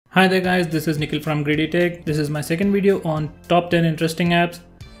Hi there guys, this is Nikhil from GreedyTech. This is my second video on top 10 interesting apps,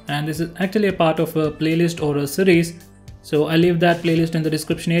 and this is actually a part of a playlist or a series. So I'll leave that playlist in the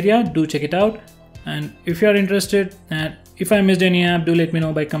description area, do check it out. And if you are interested and if I missed any app, do let me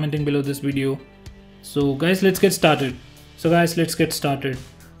know by commenting below this video. So guys, let's get started.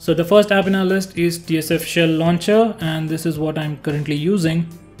 So the first app in our list is TSF Shell Launcher, and this is what I'm currently using.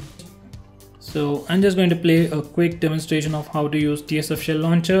 So I'm just going to play a quick demonstration of how to use TSF Shell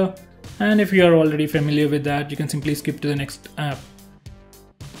Launcher, and if you are already familiar with that, you can simply skip to the next app.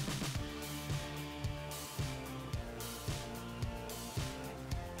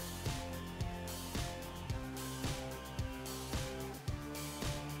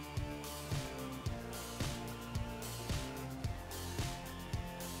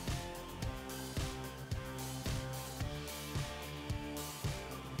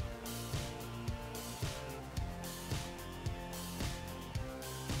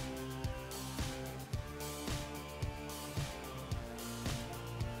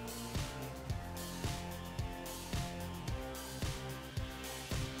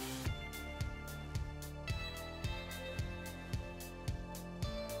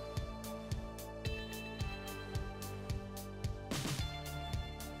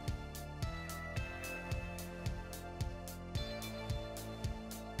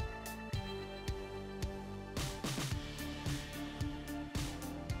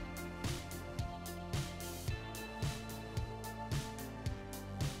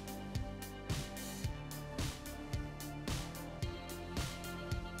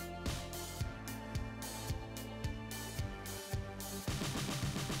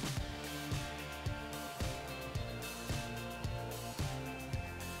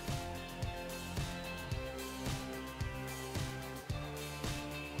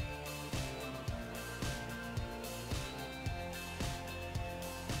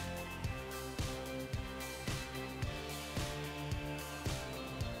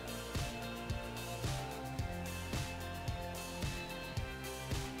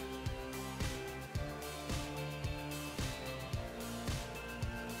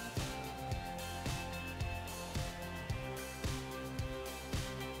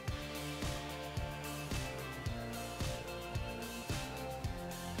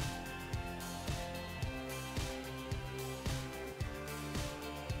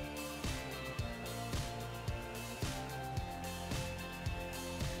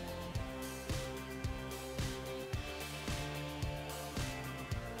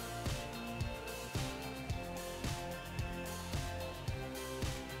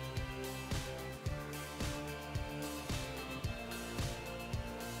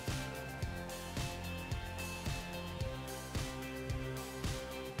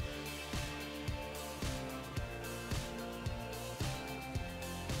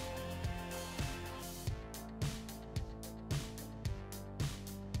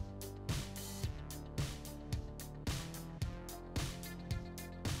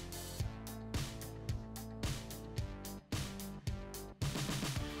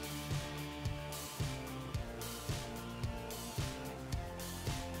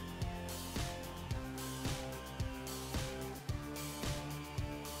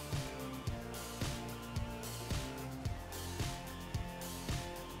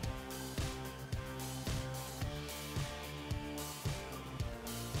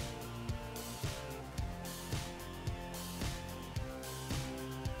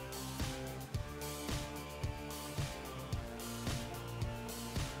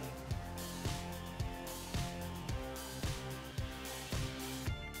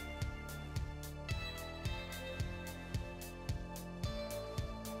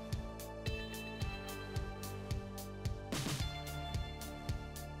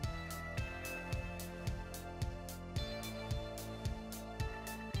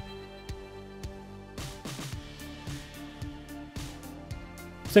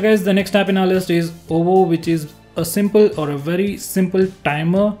 So guys, the next app in our list is OVO, which is a simple or a very simple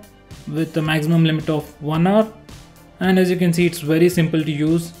timer with a maximum limit of 1 hour. And as you can see, it's very simple to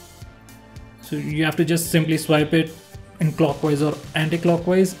use. So you have to just simply swipe it in clockwise or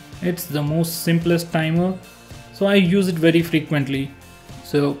anti-clockwise. It's the most simplest timer. So I use it very frequently.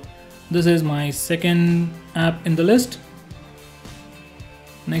 So this is my second app in the list.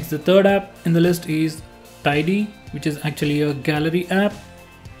 Next, the third app in the list is Tidy, which is actually a gallery app,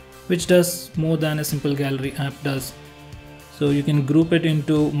 which does more than a simple gallery app does. So you can group it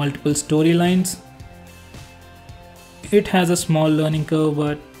into multiple storylines. It has a small learning curve,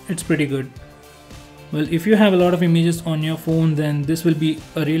 but it's pretty good. Well, if you have a lot of images on your phone, then this will be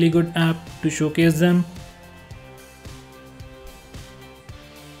a really good app to showcase them.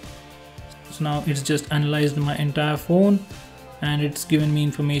 now it's just analyzed my entire phone and it's given me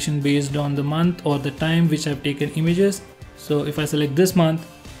information based on the month or the time which I've taken images. So if I select this month,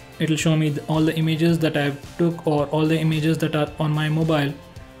 it'll show me all the images that I've took or all the images that are on my mobile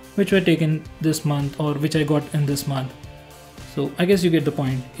which were taken this month or which I got in this month. So I guess you get the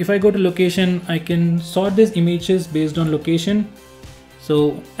point. If I go to location, I can sort these images based on location.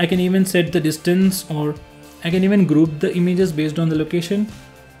 So I can even set the distance, or I can even group the images based on the location.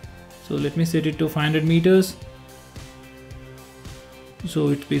 So let me set it to 500 meters. So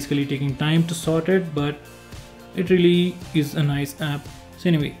it's basically taking time to sort it, but it really is a nice app. So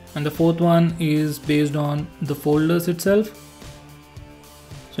anyway, and the fourth one is based on the folders itself.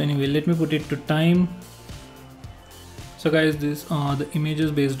 So anyway, let me put it to time. So guys, these are the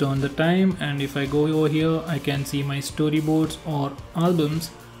images based on the time, and if I go over here, I can see my storyboards or albums.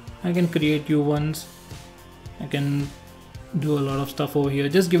 I can create new ones. I can do a lot of stuff over here.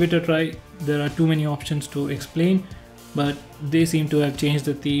 Just give it a try. There are too many options to explain, but they seem to have changed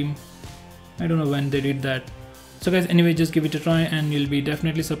the theme. I don't know when they did that. So guys, anyway, just give it a try and you'll be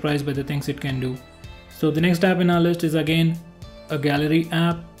definitely surprised by the things it can do. So the next app in our list is again a gallery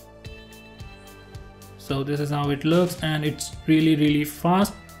app. So this is how it looks, and it's really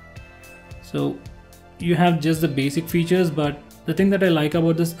fast. So you have just the basic features, but the thing that I like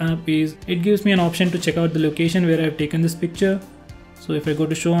about this app is it gives me an option to check out the location where I've taken this picture. So if I go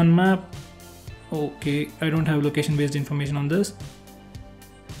to show on map, okay, I don't have location based information on this.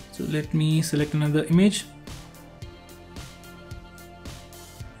 So let me select another image.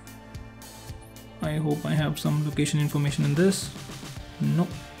 I hope I have some location information in this. No.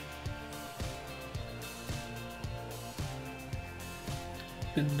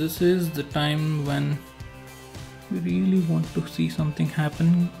 This is the time when we really want to see something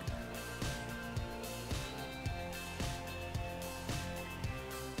happen.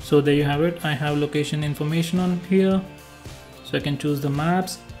 So there you have it. I have location information on here. So I can choose the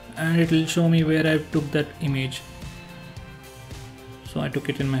maps and it will show me where I took that image. So I took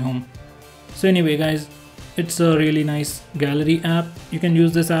it in my home. So anyway guys, it's a really nice gallery app. You can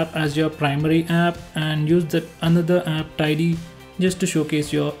use this app as your primary app and use that another app Tidy just to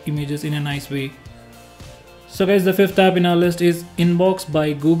showcase your images in a nice way. So guys, the fifth app in our list is Inbox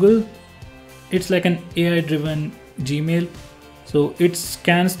by Google. It's like an AI driven Gmail. So it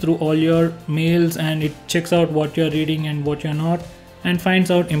scans through all your mails and it checks out what you're reading and what you're not, and finds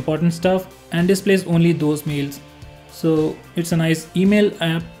out important stuff and displays only those mails. So it's a nice email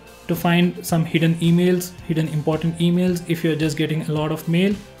app to find some hidden emails, hidden important emails if you're just getting a lot of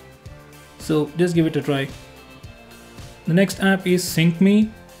mail. So just give it a try. The next app is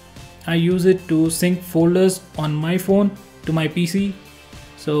SyncMe. I use it to sync folders on my phone to my PC.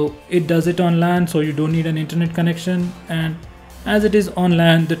 So it does it on LAN, so you don't need an internet connection, and as it is on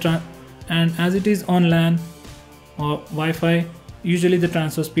LAN, or Wi-Fi, usually the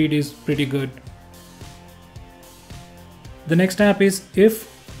transfer speed is pretty good. The next app is If.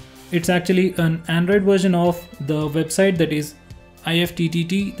 It's actually an Android version of the website that is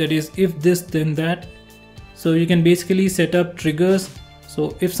IFTTT, that is if this then that. So you can basically set up triggers.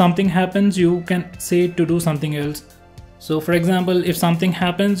 So if something happens, you can say it to do something else. So for example, if something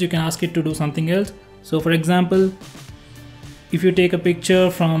happens, you can ask it to do something else. So for example, if you take a picture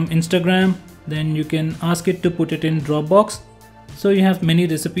from Instagram, then you can ask it to put it in Dropbox. So you have many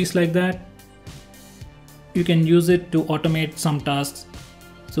recipes like that. You can use it to automate some tasks.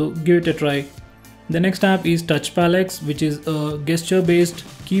 So give it a try. The next app is Touchpal X, which is a gesture based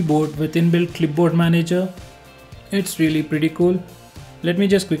keyboard with inbuilt clipboard manager. It's really pretty cool. Let me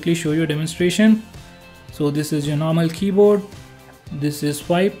just quickly show you a demonstration. So this is your normal keyboard. This is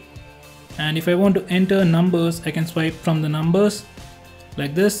swipe. And if I want to enter numbers, I can swipe from the numbers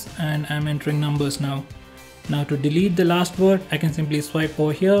like this, and I'm entering numbers now. Now to delete the last word, I can simply swipe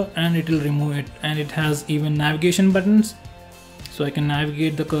over here and it will remove it. And it has even navigation buttons. So I can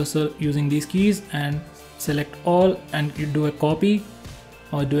navigate the cursor using these keys and select all, and you do a copy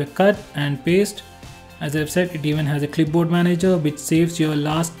or do a cut and paste. As I've said, it even has a clipboard manager which saves your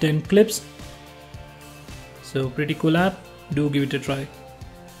last 10 clips. So pretty cool app, do give it a try.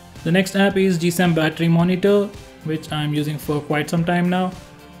 The next app is GSM Battery Monitor, which I'm using for quite some time now.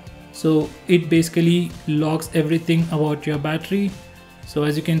 So it basically logs everything about your battery. So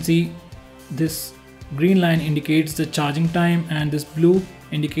as you can see, this green line indicates the charging time and this blue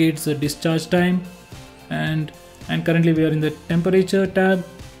indicates the discharge time, and currently we are in the temperature tab.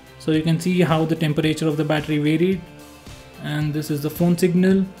 So you can see how the temperature of the battery varied, and this is the phone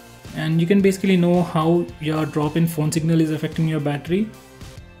signal, and you can basically know how your drop-in phone signal is affecting your battery.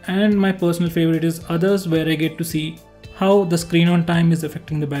 And my personal favorite is others, where I get to see how the screen on time is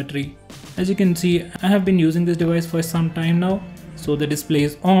affecting the battery. As you can see, I have been using this device for some time now. So the display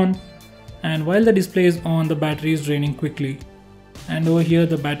is on, and while the display is on, the battery is draining quickly. And over here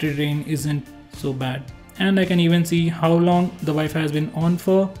the battery drain isn't so bad. And I can even see how long the Wi-Fi has been on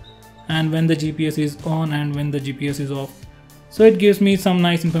for, and when the GPS is on and when the GPS is off. So it gives me some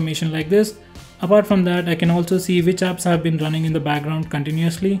nice information like this. Apart from that, I can also see which apps have been running in the background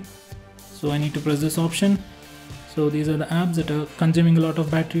continuously. So I need to press this option. So these are the apps that are consuming a lot of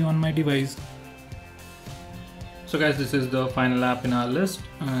battery on my device. So guys, this is the final app in our list,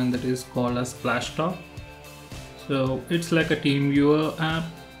 and that is called as Splashtop. So it's like a team viewer app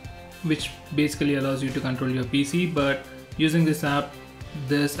which basically allows you to control your PC, but using this app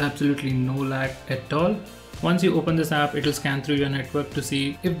there's absolutely no lag at all. Once you open this app, it will scan through your network to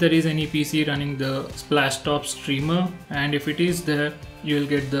see if there is any PC running the Splashtop streamer, and if it is there, you will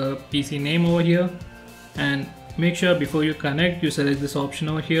get the PC name over here. And make sure before you connect, you select this option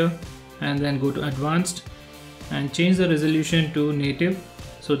over here and then go to advanced and change the resolution to native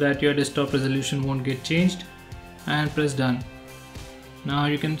so that your desktop resolution won't get changed, and press done. Now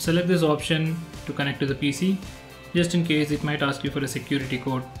you can select this option to connect to the PC. Just in case, it might ask you for a security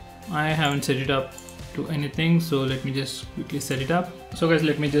code. I haven't set it up to anything, so let me just quickly set it up. So guys,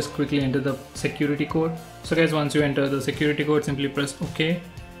 let me just quickly enter the security code. So guys, once you enter the security code, simply press OK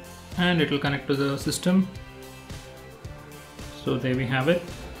and it will connect to the system. So there we have it.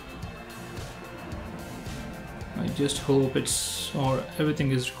 I just hope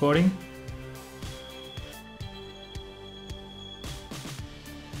everything is recording.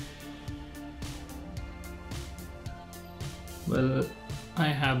 Well, I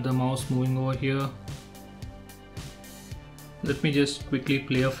have the mouse moving over here. Let me just quickly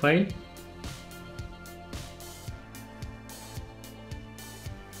play a file.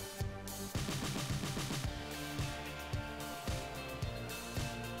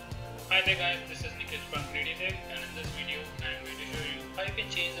 Hi there guys, this is from GreedyTech, and in this video I am going to show you how you can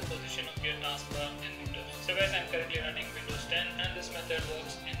change the position of your taskbar in Windows. So guys, I am currently running Windows 10 and this method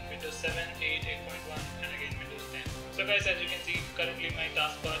works in Windows 7, 8, 8.1 and again Windows 10. So guys, as you can see, currently my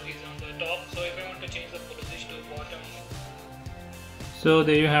taskbar is on the top, so if I want to change the position to bottom. So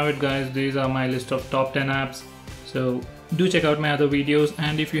there you have it guys, these are my list of top 10 apps. So do check out my other videos,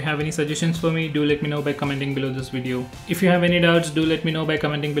 and if you have any suggestions for me, do let me know by commenting below this video. If you have any doubts, do let me know by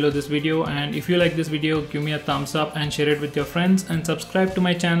commenting below this video, and if you like this video, give me a thumbs up and share it with your friends, and subscribe to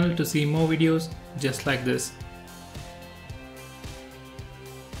my channel to see more videos just like this.